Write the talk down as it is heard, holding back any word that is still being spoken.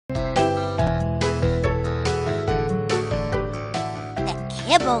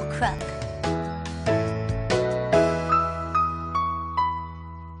Kibble Crook.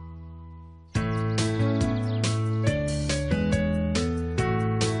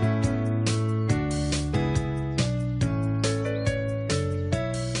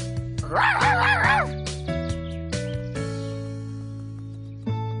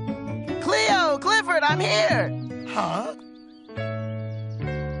 Cleo, Clifford, I'm here. Huh?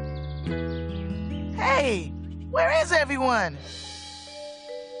 Hey, where is everyone?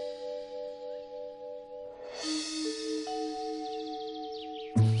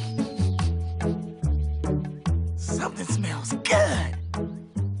 Something smells good.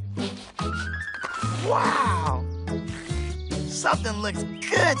 Wow. Something looks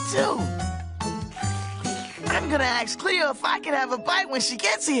good, too. I'm gonna ask Cleo if I can have a bite when she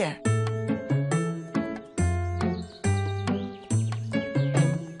gets here.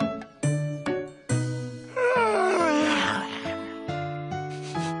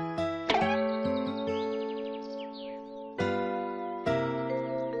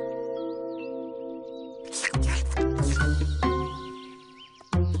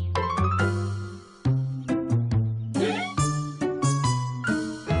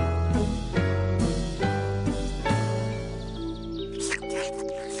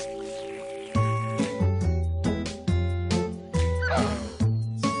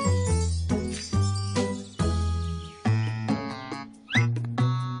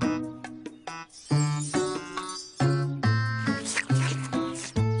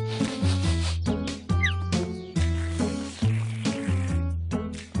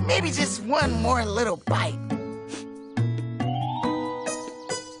 Maybe just one more little bite.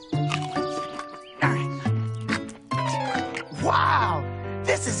 Wow,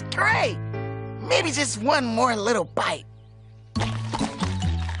 this is great. Maybe just one more little bite.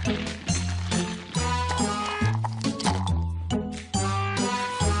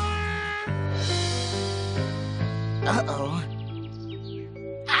 Uh-oh.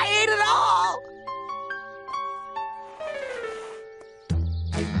 I ate it all.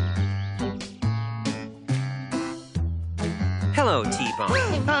 Hello,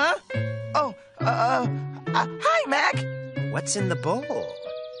 T-Bone. Huh? Oh, hi, Mac. What's in the bowl?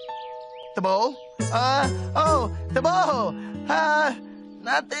 The bowl? The bowl.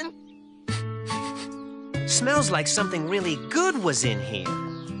 Nothing. Smells like something really good was in here.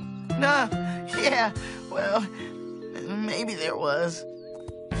 Yeah, well, maybe there was.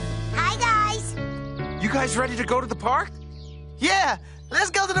 Hi, guys. You guys ready to go to the park? Yeah,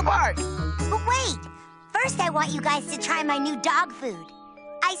 let's go to the park. But wait. First, I want you guys to try my new dog food.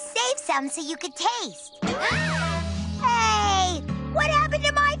 I saved some so you could taste. Hey, what happened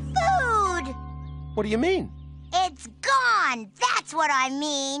to my food? What do you mean? It's gone. That's what I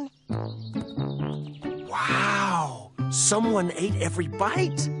mean. Wow! Someone ate every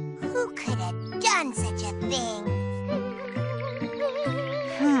bite. Who could have done such a thing?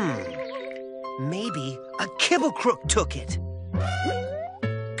 Maybe a Kibble Crook took it.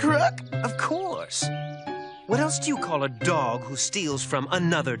 Crook? Of course. What else do you call a dog who steals from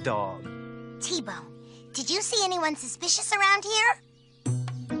another dog? T-Bone, did you see anyone suspicious around here?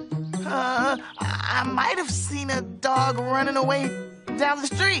 I might have seen a dog running away down the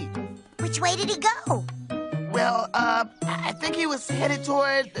street. Which way did he go? Well, I think he was headed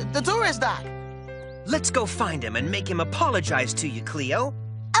toward the tourist dock. Let's go find him and make him apologize to you, Cleo.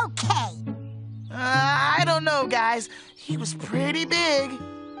 Okay. I don't know, guys. He was pretty big.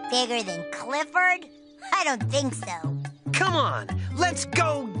 Bigger than Clifford? I don't think so. Come on, let's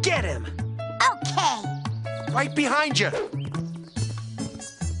go get him. Okay. Right behind you.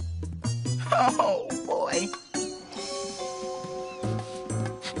 Oh, boy.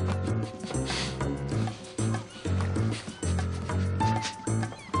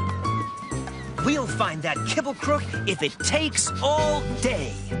 We'll find that Kibble Crook if it takes all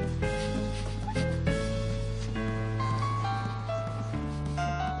day.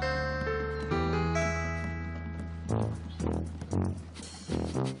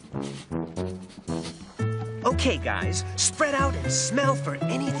 Okay, guys, spread out and smell for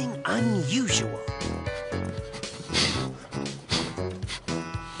anything unusual.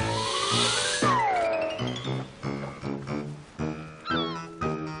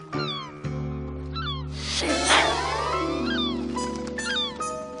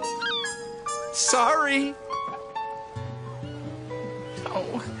 Sorry.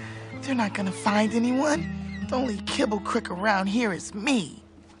 Oh, they're not gonna find anyone. The only Kibble Crook around here is me.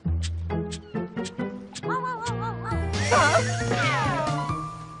 Huh?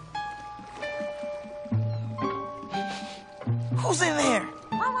 Who's in there?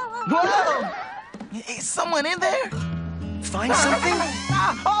 Whoa! Is someone in there? find something?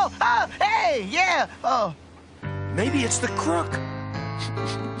 Hey, yeah. Oh, Maybe it's the crook.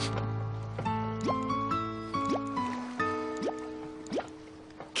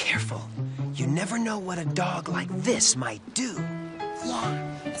 Careful. You never know what a dog like this might do.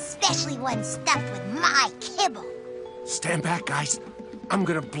 Yeah, especially one stuffed with my kibble. Stand back, guys. I'm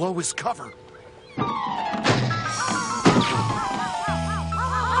gonna blow his cover.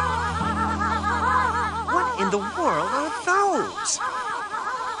 What in the world are those?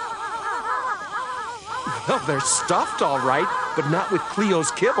 Well, they're stuffed all right, but not with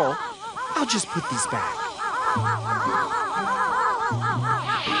Cleo's kibble. I'll just put these back.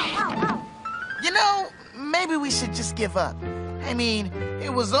 you know, maybe we should just give up. I mean,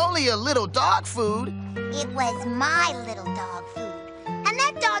 it was only a little dog food. It was my little dog food. And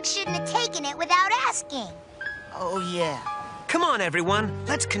that dog shouldn't have taken it without asking. Oh, yeah. Come on, everyone.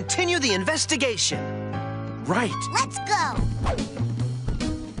 Let's continue the investigation. Right. Let's go.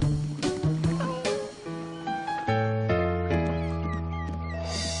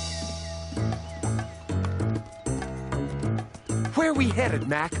 Where are we headed,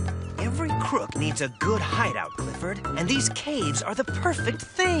 Mac? Every crook needs a good hideout, Clifford, and these caves are the perfect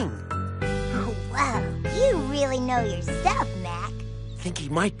thing. Wow, you really know your stuff, Mac. Think he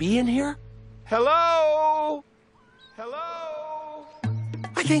might be in here? Hello? Hello?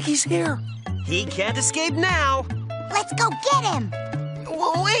 I think he's here. He can't escape now. Let's go get him.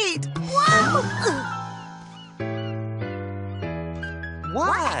 Wait. Whoa!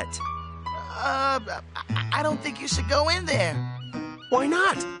 What? I don't think you should go in there. Why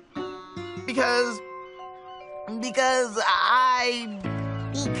not? Because Because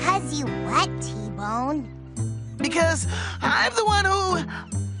you what, T-Bone? Because I'm the one who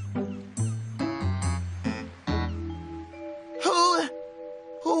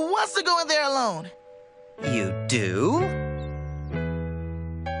wants to go in there alone. You do?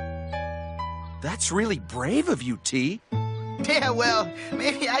 That's really brave of you, T. Yeah, well,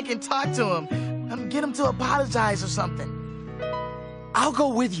 maybe I can talk to him. Get him to apologize or something. I'll go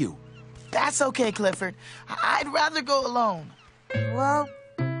with you. That's okay, Clifford. I'd rather go alone. Well,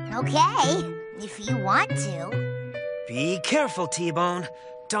 okay, if you want to. Be careful, T-Bone.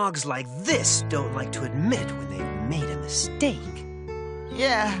 Dogs like this don't like to admit when they've made a mistake.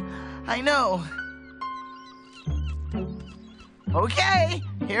 Yeah, I know. Okay,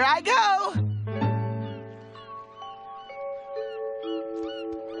 here I go.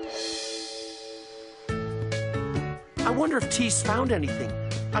 I wonder if T's found anything.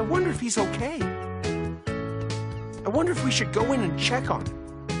 I wonder if he's okay. I wonder if we should go in and check on him.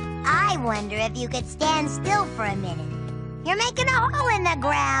 I wonder if you could stand still for a minute. You're making a hole in the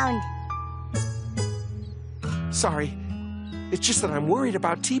ground. Sorry. It's just that I'm worried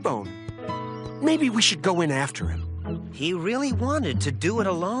about T-Bone. Maybe we should go in after him. He really wanted to do it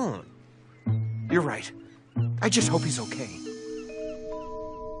alone. You're right. I just hope he's okay.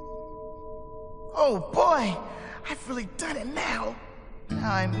 Oh, boy. I've really done it now.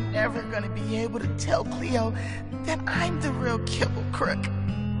 Now I'm never gonna be able to tell Cleo that I'm the real Kibble Crook.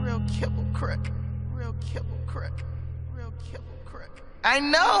 Real Kibble Crook. Real Kibble Crook. Real Kibble Crook. I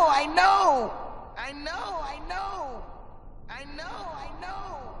know! I know! I know! I know! I know! I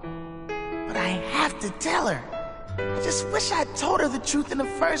know! But I have to tell her. I just wish I'd told her the truth in the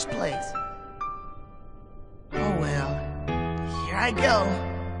first place. Oh well. Here I go.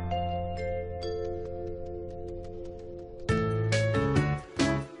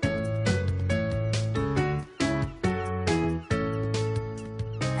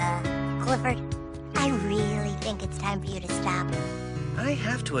 Clifford, I really think it's time for you to stop. I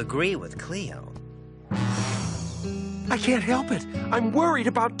have to agree with Cleo. I can't help it. I'm worried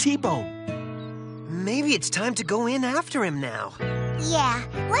about T-Bone. Maybe it's time to go in after him now. Yeah,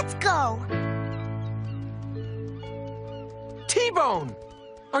 let's go. T-Bone!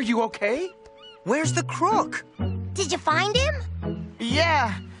 Are you okay? Where's the crook? Did you find him?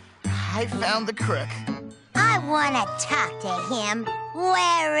 Yeah, I found the crook. I want to talk to him.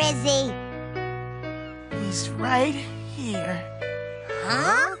 Where is he? He's right here.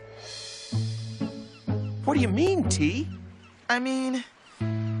 Huh? What do you mean, T? I mean,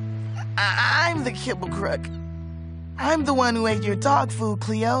 I'm the Kibble Crook. I'm the one who ate your dog food,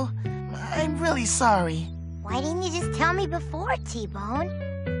 Cleo. I'm really sorry. Why didn't you just tell me before, T-Bone?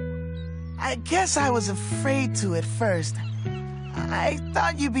 I guess I was afraid to at first. I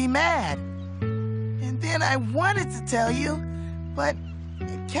thought you'd be mad. And then I wanted to tell you, but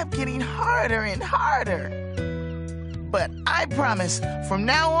it kept getting harder and harder. But I promise, from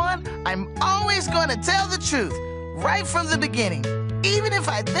now on, I'm always going to tell the truth, right from the beginning, even if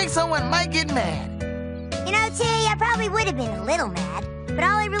I think someone might get mad. You know, T, I probably would have been a little mad, but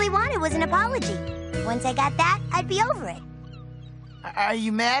all I really wanted was an apology. Once I got that, I'd be over it. Are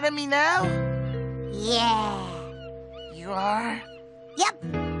you mad at me now? Yeah. You are? Yep.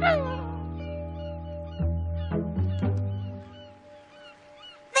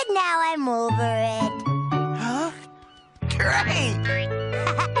 But now I'm over it. Huh? Great!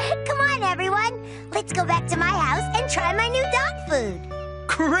 Come on, everyone. Let's go back to my house and try my new dog food.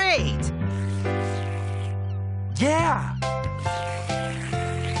 Great! Yeah!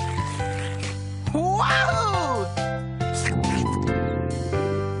 Whoa!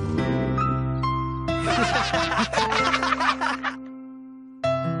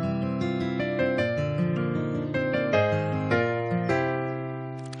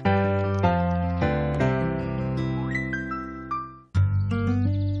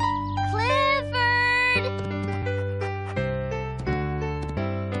 Clifford!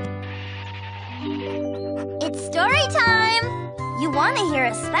 It's story time! You want to hear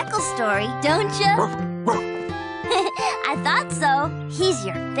a Speckle story, don't you? I thought so. He's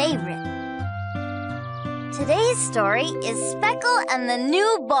your favorite. Today's story is Speckle and the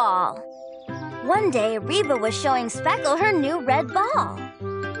New Ball. One day, Reba was showing Speckle her new red ball.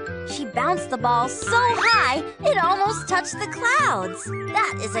 She bounced the ball so high, it almost touched the clouds.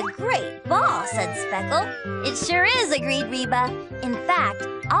 That is a great ball, said Speckle. It sure is, agreed Reba. In fact,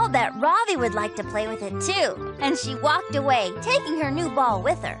 I'll bet Ravi would like to play with it too. And she walked away, taking her new ball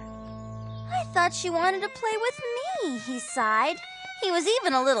with her. I thought she wanted to play with me, he sighed. He was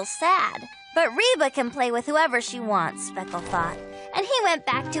even a little sad. But Reba can play with whoever she wants, Speckle thought. And he went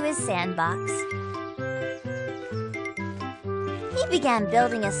back to his sandbox. He began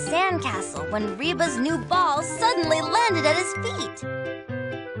building a sandcastle when Reba's new ball suddenly landed at his feet.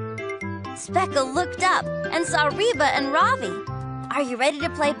 Speckle looked up and saw Reba and Ravi. Are you ready to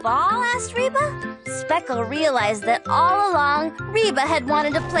play ball? Asked Reba. Speckle realized that all along, Reba had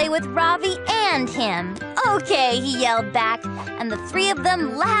wanted to play with Ravi and him. Okay, he yelled back, and the three of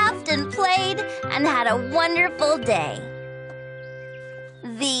them laughed and played and had a wonderful day.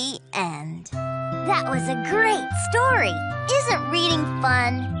 The end. That was a great story. Isn't reading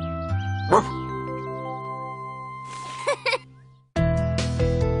fun?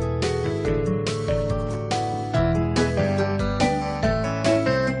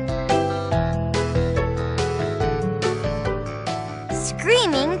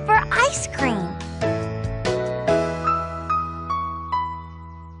 Screaming for ice cream.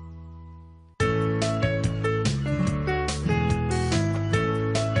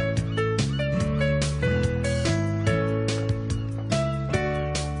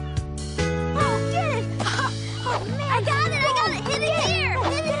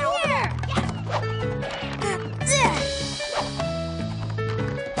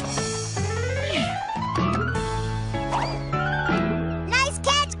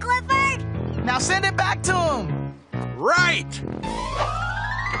 Now send it back to him! Right!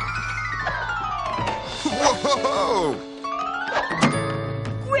 Whoa!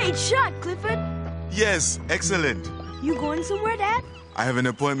 Great shot, Clifford. Yes, excellent. You going somewhere, Dad? I have an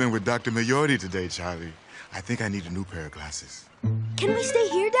appointment with Dr. Majority today, Charlie. I think I need a new pair of glasses. Can we stay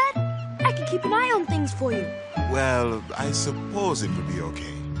here, Dad? I can keep an eye on things for you. Well, I suppose it would be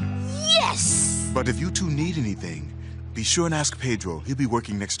okay. Yes! But if you two need anything, be sure and ask Pedro. He'll be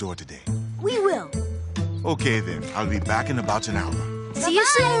working next door today. We will. Okay, then. I'll be back in about an hour. See you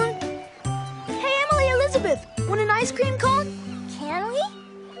soon. Hey, Emily Elizabeth, want an ice cream cone? Can we?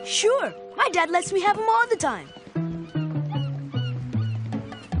 Sure. My dad lets me have them all the time.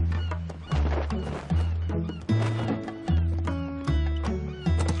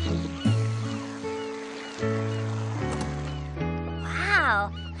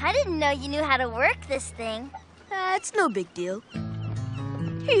 Wow, I didn't know you knew how to work this thing. It's no big deal.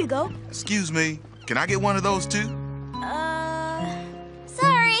 Here you go. Excuse me. Can I get one of those too?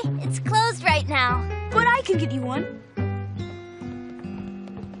 Sorry, it's closed right now. But I can get you one.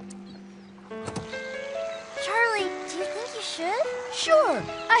 Charlie, do you think you should? Sure.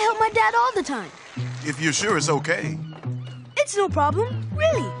 I help my dad all the time. If you're sure it's okay. It's no problem.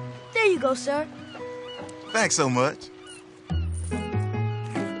 Really. There you go, sir. Thanks so much.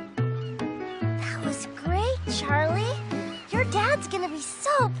 That was great, Charlie. Your dad's gonna be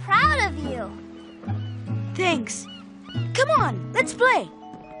so proud of you. Thanks. Come on, let's play.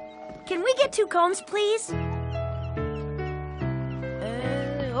 Can we get 2 cones, please?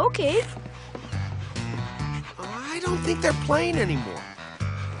 Okay. I don't think they're playing anymore.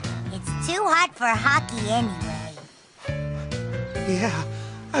 It's too hot for hockey anyway. Yeah,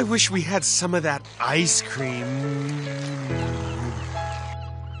 I wish we had some of that ice cream.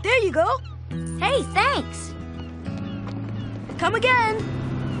 There you go. Hey, thanks. Come again.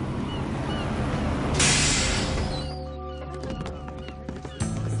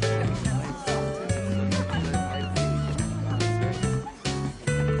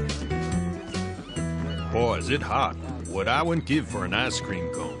 Boy, is it hot. What I wouldn't give for an ice cream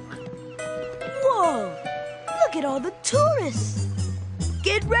cone. Whoa! Look at all the tourists.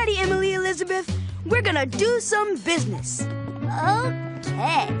 Get ready, Emily Elizabeth. We're gonna do some business.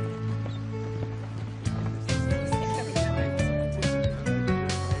 Okay.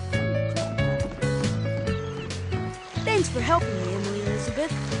 Thanks for helping me, Emily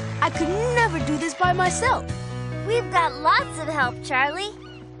Elizabeth. I could never do this by myself. We've got lots of help, Charlie.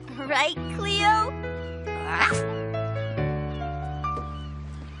 Right, Cleo?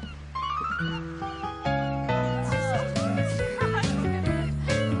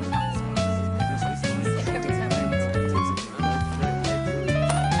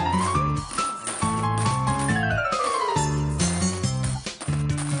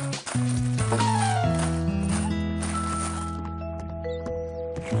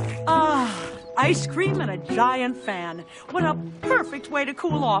 Ice cream and a giant fan. What a perfect way to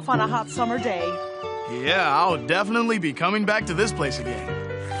cool off on a hot summer day. Yeah, I'll definitely be coming back to this place again.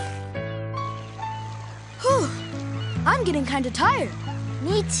 Whew. I'm getting kind of tired.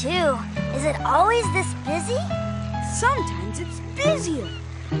 Me too. Is it always this busy? Sometimes it's busier.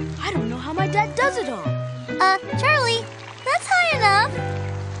 I don't know how my dad does it all. Charlie, that's high enough.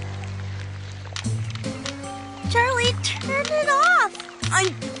 Charlie, turn it off.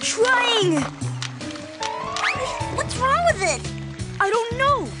 I'm trying. What's wrong with it? I don't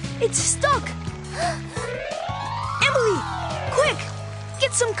know. It's stuck. Emily, quick,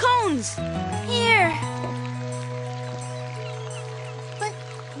 get some cones. Here. But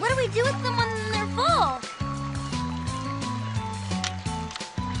what do we do with them when they're full?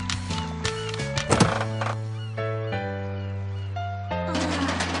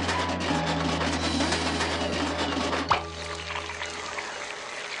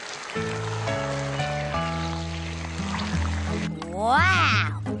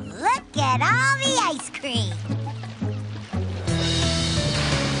 Wow! Look at all the ice cream!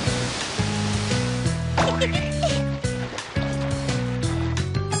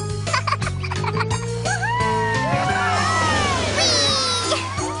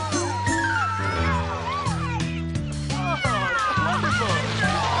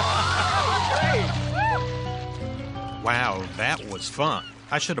 Wow, that was fun.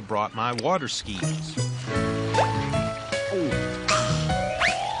 I should have brought my water skis.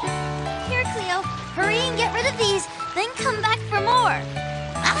 Here, Cleo, hurry and get rid of these, then come back for more.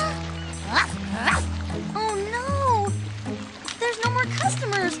 Oh no! There's no more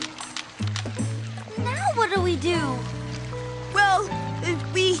customers. Now what do we do? Well,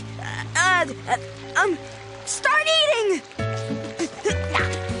 we, start eating!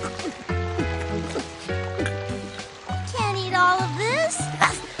 Can't eat all of this.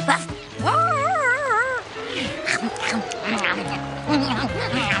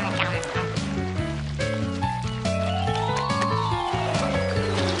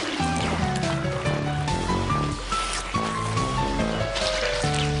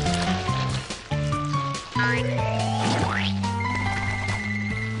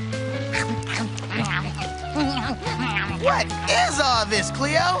 What is all this,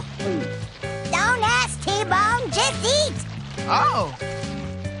 Cleo? Don't ask, T-Bone, just eat. Oh.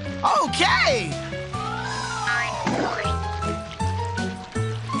 Okay.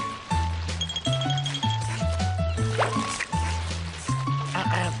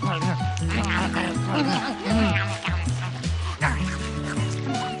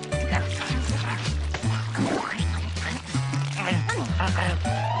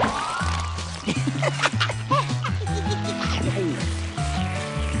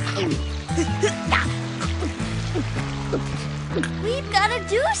 We've got to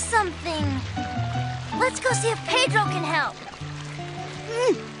do something. Let's go see if Pedro can help.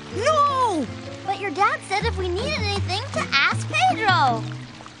 No! But your dad said if we needed anything to ask Pedro.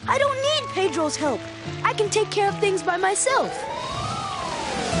 I don't need Pedro's help. I can take care of things by myself.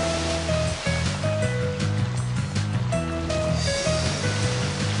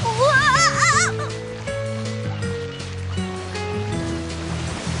 Whoa!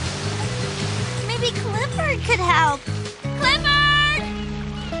 Maybe Clifford could help. Clifford!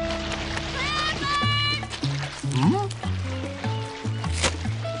 Clifford!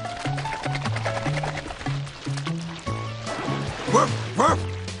 Woof, woof.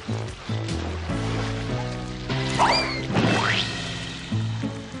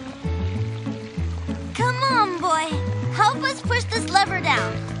 Come on, boy. Help us push this lever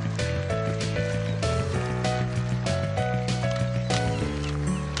down.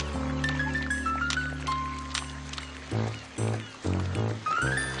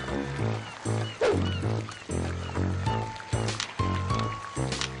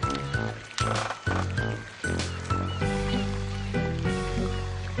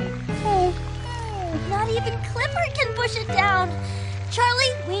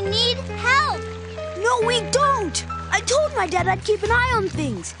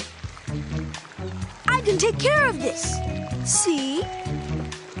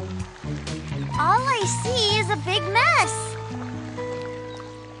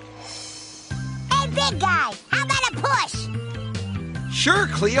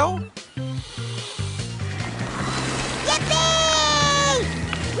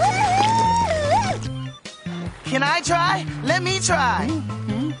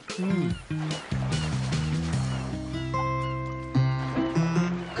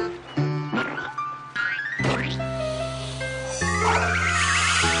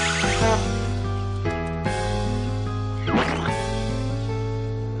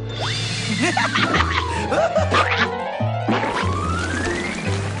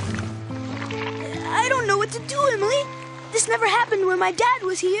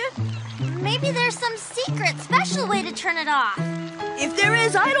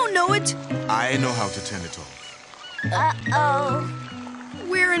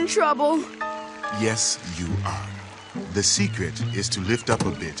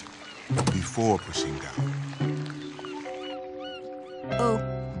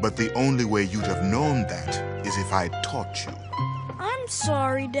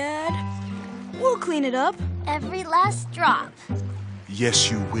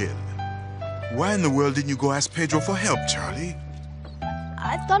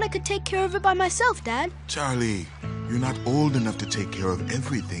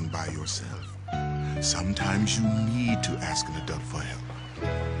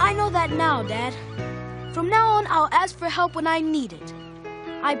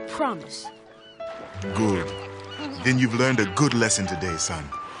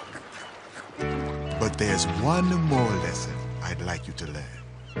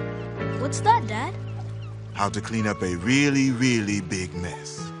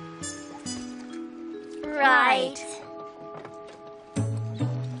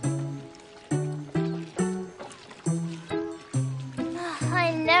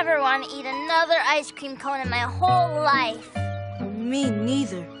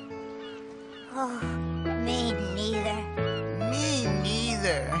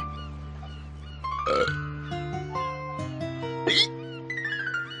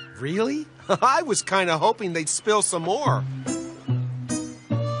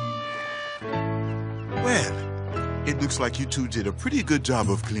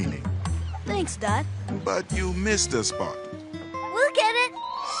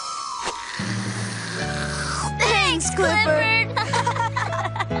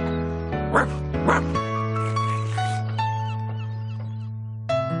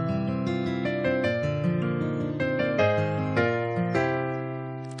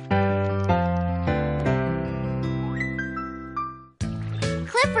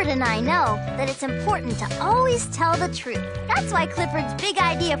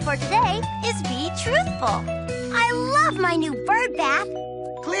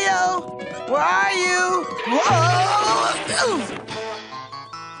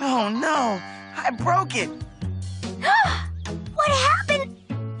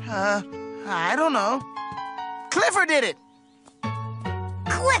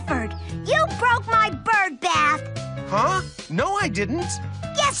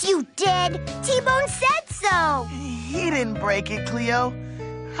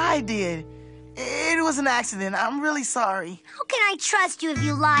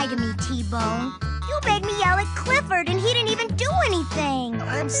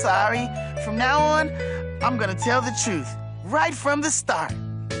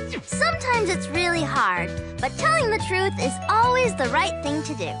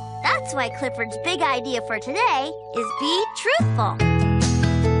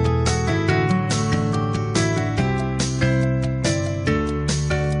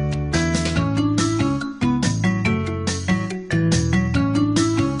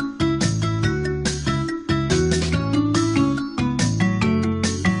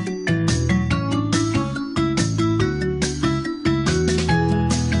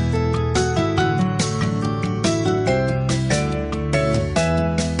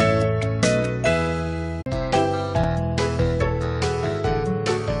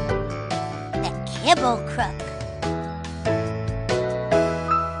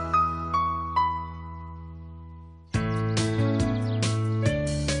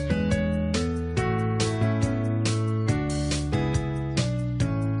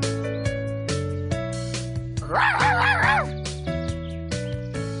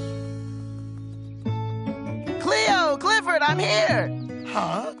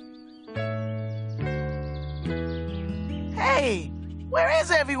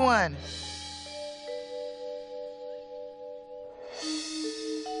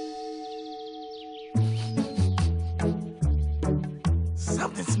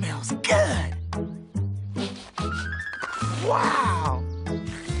 Something smells good. Wow!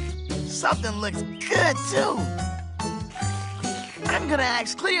 Something looks good, too. I'm gonna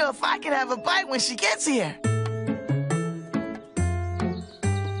ask Cleo if I can have a bite when she gets here.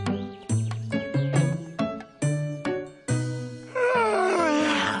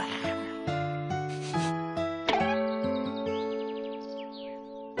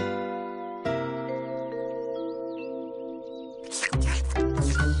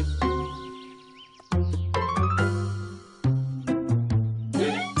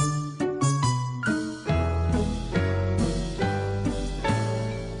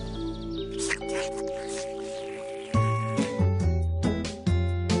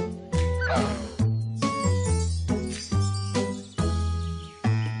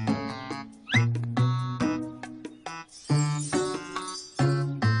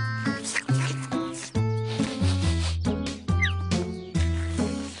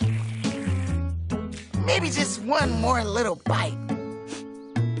 Maybe just one more little bite.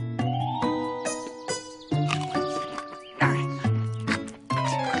 All right.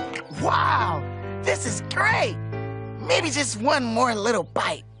 Wow, this is great. Maybe just one more little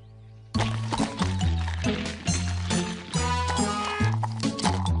bite.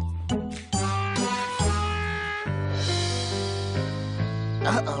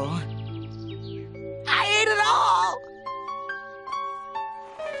 Uh-oh. I ate it all!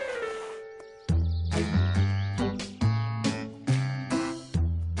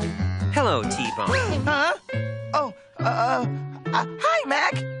 Hello, T-Bone. Huh? Oh, hi,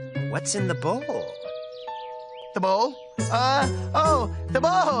 Mac. What's in the bowl? The bowl? The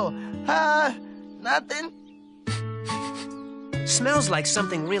bowl. Nothing. Smells like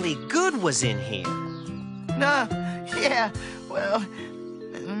something really good was in here. Yeah, well,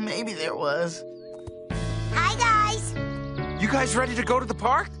 maybe there was. Hi, guys. You guys ready to go to the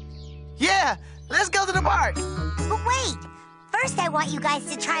park? Yeah, let's go to the park. But wait. First, I want you guys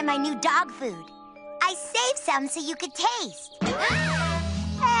to try my new dog food. I saved some so you could taste.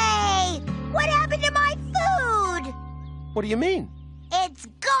 Hey, what happened to my food? What do you mean? It's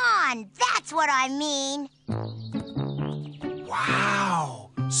gone. That's what I mean.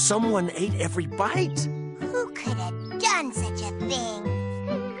 Wow! Someone ate every bite. Who could have done such a thing?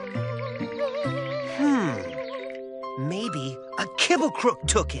 Maybe a Kibble Crook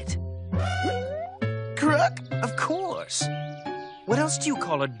took it. Crook? Of course. What else do you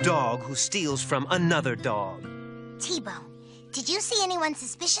call a dog who steals from another dog? T-Bone, did you see anyone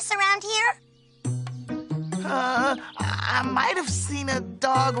suspicious around here? I might have seen a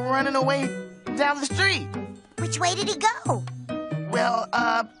dog running away down the street. Which way did he go? Well,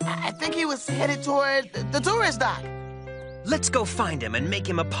 I think he was headed toward the tourist dock. Let's go find him and make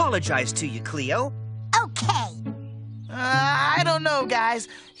him apologize to you, Cleo. Okay. I don't know, guys.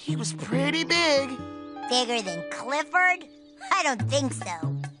 He was pretty big. Bigger than Clifford? I don't think so.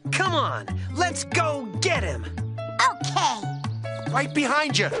 Come on, let's go get him. Okay. Right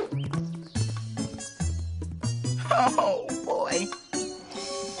behind you. Oh, boy.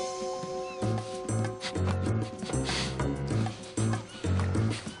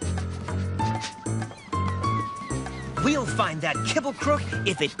 We'll find that Kibble Crook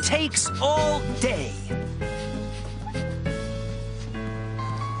if it takes all day.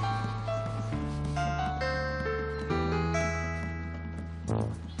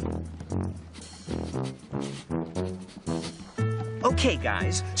 Okay,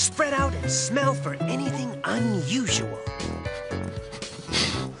 guys, spread out and smell for anything unusual.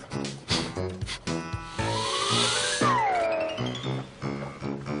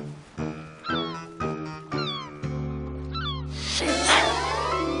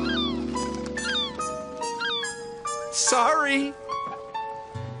 Sorry.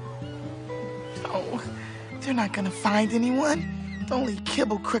 Oh, they're not gonna find anyone. The only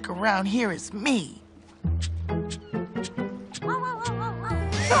Kibble Crook around here is me.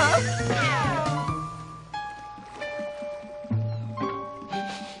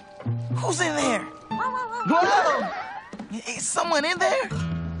 Who's in there? Whoa! Is someone in there?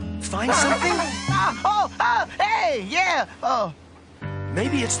 Find something? Hey, yeah. Oh,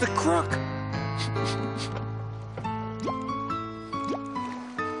 Maybe it's the crook.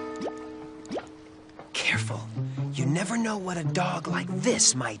 Careful. You never know what a dog like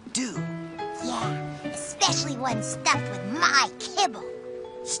this might do. Yeah, especially one stuffed with my kibble.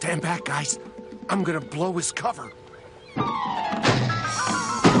 Stand back, guys. I'm gonna blow his cover.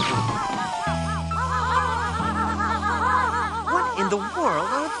 What in the world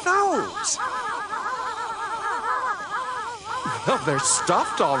are those? Well, they're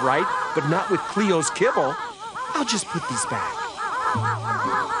stuffed all right, but not with Cleo's kibble. I'll just put these back.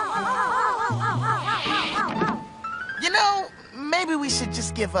 You know, maybe we should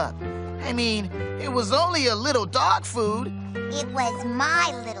just give up. I mean, it was only a little dog food. It was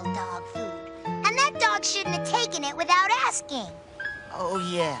my little dog food. And that dog shouldn't have taken it without asking. Oh,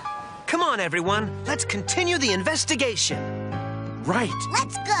 yeah. Come on, everyone. Let's continue the investigation. Right.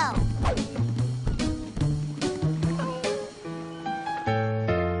 Let's go.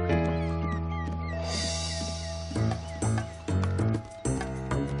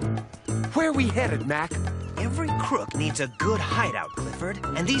 Where are we headed, Mac? Every crook needs a good hideout, Clifford,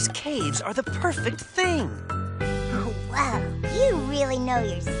 and these caves are the perfect thing. Wow, you really know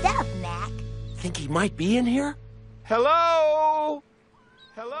your stuff, Mac. Think he might be in here? Hello?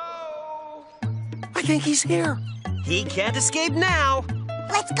 Hello? I think he's here. He can't escape now.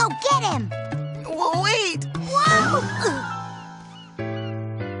 Let's go get him. Wait! Whoa!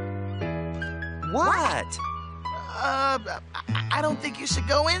 What? I don't think you should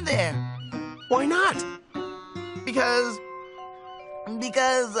go in there. Why not? Because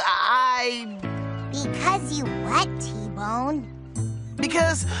Because you what, T-Bone?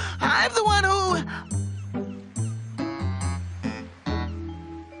 Because I'm the one who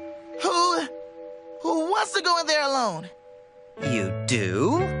wants to go in there alone. You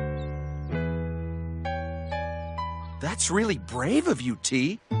do? That's really brave of you,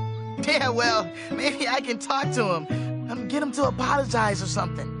 T. Yeah, well, maybe I can talk to him. Get him to apologize or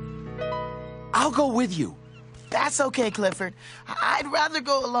something. I'll go with you. That's okay, Clifford. I'd rather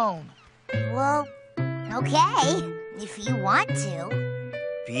go alone. Well, okay, if you want to.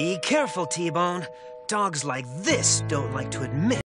 Be careful, T-Bone. Dogs like this don't like to admit